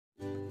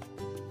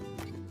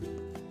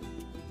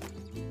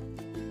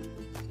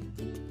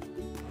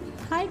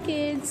Hi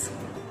kids,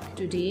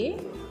 today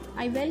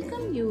I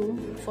welcome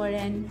you for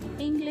an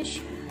English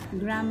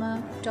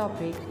grammar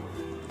topic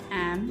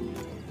am,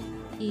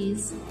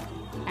 is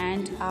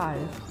and are.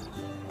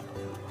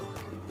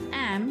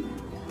 Am,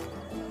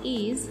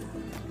 is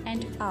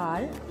and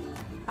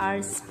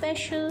are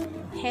special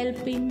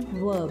helping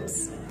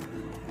verbs.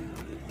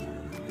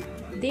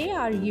 They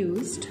are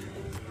used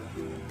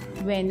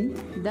when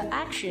the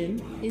action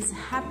is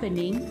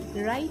happening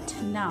right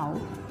now,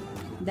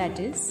 that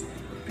is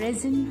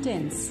present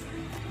tense.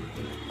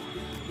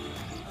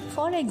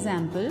 For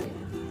example,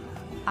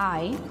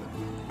 I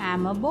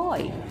am a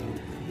boy.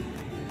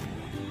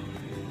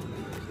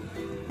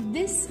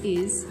 This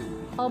is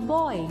a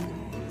boy.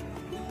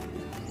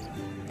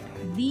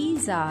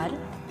 These are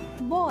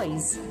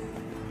boys.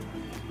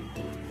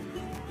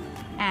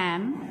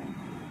 Am,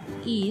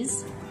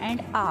 is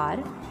and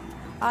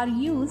are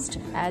used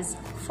as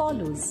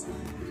follows.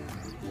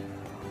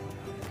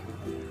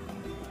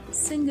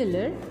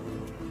 Singular: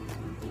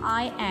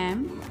 I am,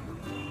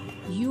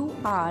 you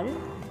are,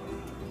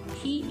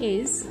 he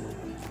is,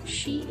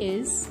 she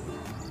is,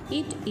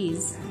 it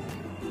is,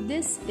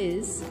 this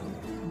is,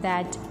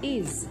 that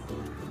is.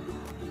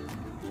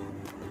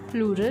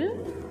 Plural: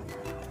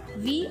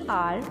 we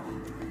are,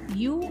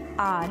 you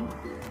are,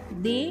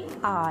 they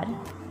are,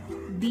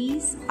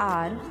 these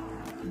are,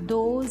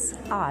 those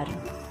are.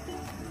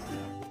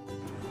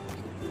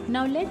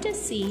 Now let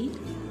us see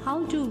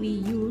how do we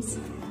use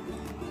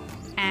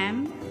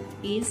am,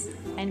 is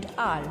and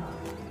are.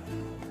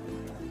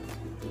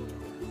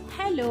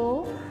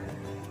 Hello,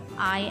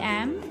 I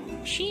am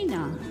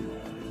Sheena.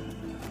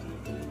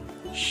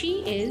 She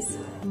is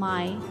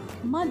my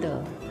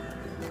mother.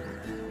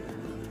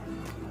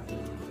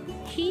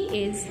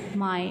 He is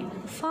my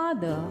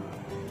father.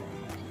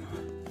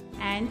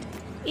 And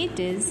it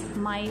is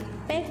my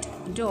pet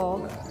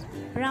dog,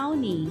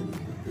 Brownie.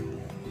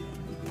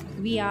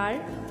 We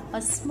are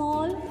a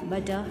small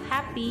but a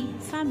happy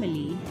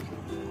family.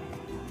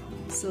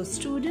 So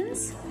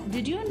students,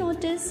 did you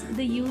notice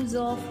the use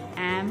of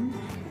am,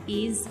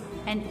 is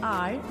and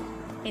are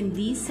in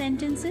these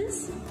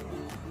sentences?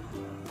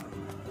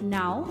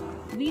 Now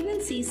we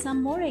will see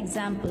some more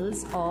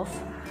examples of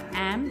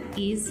am,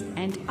 is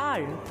and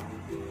are.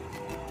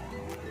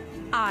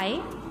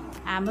 I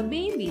am a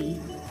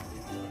baby.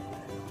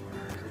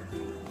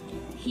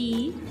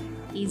 He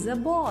is a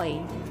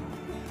boy.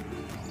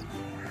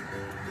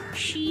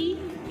 She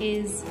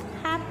is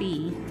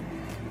happy.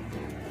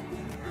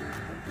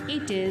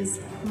 It is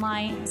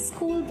my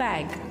school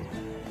bag.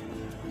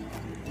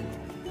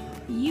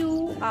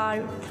 You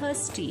are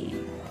thirsty.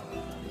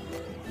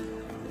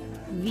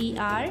 We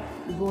are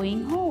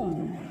going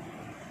home.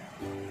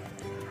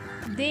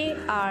 They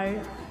are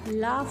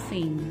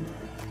laughing.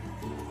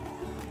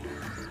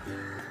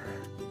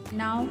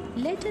 Now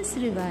let us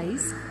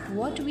revise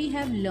what we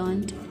have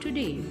learned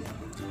today.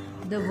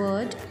 The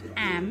word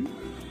am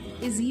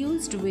is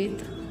used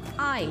with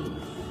I.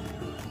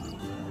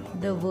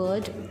 The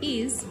word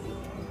is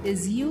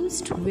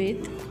used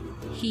with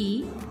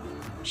he,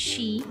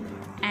 she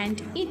and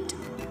it.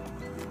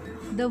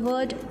 The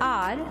word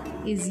are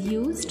is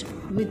used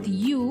with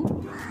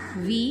you,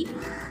 we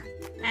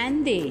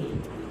and they.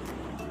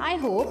 I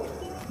hope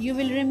you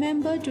will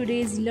remember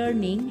today's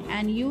learning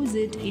and use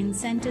it in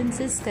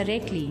sentences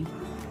correctly.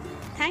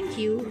 Thank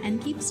you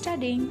and keep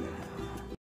studying.